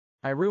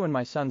I ruined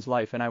my son's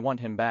life and I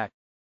want him back.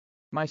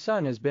 My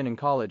son has been in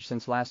college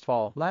since last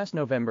fall. Last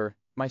November,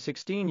 my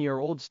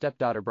 16-year-old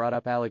stepdaughter brought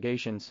up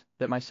allegations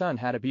that my son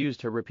had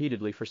abused her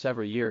repeatedly for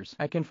several years.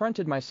 I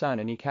confronted my son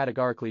and he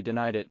categorically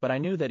denied it, but I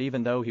knew that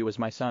even though he was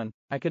my son,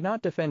 I could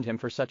not defend him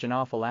for such an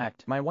awful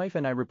act. My wife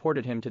and I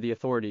reported him to the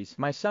authorities.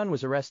 My son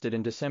was arrested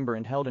in December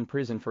and held in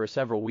prison for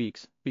several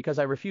weeks because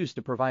I refused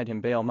to provide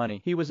him bail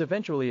money. He was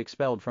eventually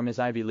expelled from his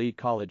Ivy League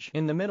college.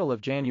 In the middle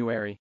of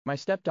January, my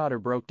stepdaughter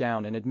broke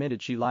down and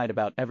admitted she lied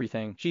about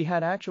everything. She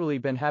had actually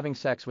been having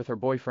sex with her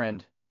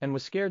boyfriend and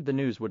was scared the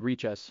news would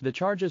reach us. The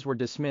charges were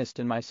dismissed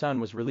and my son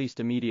was released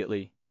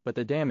immediately, but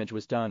the damage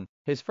was done.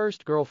 His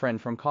first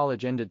girlfriend from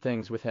college ended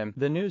things with him.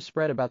 The news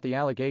spread about the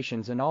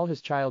allegations and all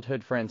his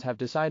childhood friends have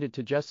decided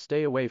to just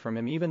stay away from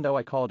him, even though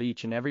I called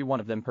each and every one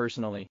of them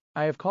personally.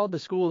 I have called the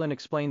school and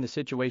explained the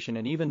situation,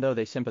 and even though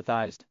they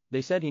sympathized,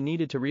 they said he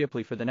needed to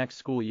reapply for the next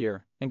school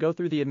year and go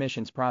through the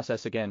admissions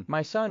process again.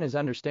 My son is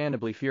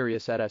understandably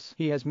furious at us.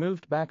 He has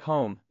moved back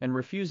home and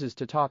refuses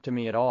to talk to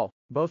me at all.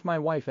 Both my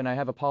wife and I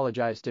have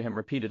apologized to him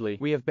repeatedly.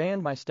 We have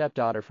banned my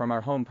stepdaughter from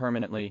our home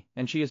permanently,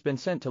 and she has been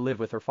sent to live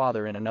with her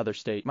father in another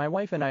state. My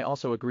wife and I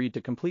also agreed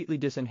to completely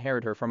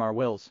disinherit her from our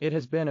wills. It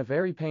has been a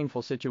very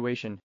painful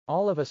situation.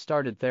 All of us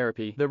started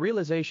therapy. The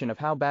realization of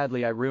how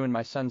badly I ruined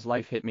my son's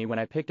life hit me when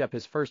I picked up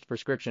his first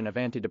prescription of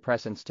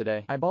antidepressants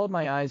today. I bawled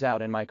my eyes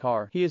out in my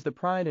car. He is the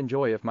pride and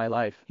joy of my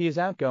life. He is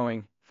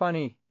outgoing,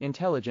 funny,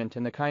 intelligent,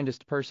 and the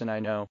kindest person I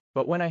know.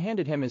 But when I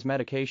handed him his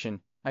medication,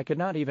 I could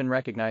not even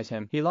recognize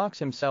him. He locks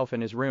himself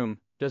in his room,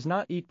 does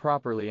not eat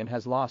properly, and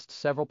has lost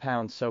several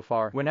pounds so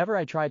far. Whenever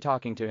I try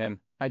talking to him,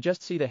 I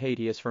just see the hate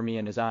he has for me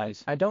in his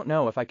eyes. I don't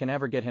know if I can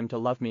ever get him to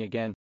love me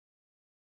again.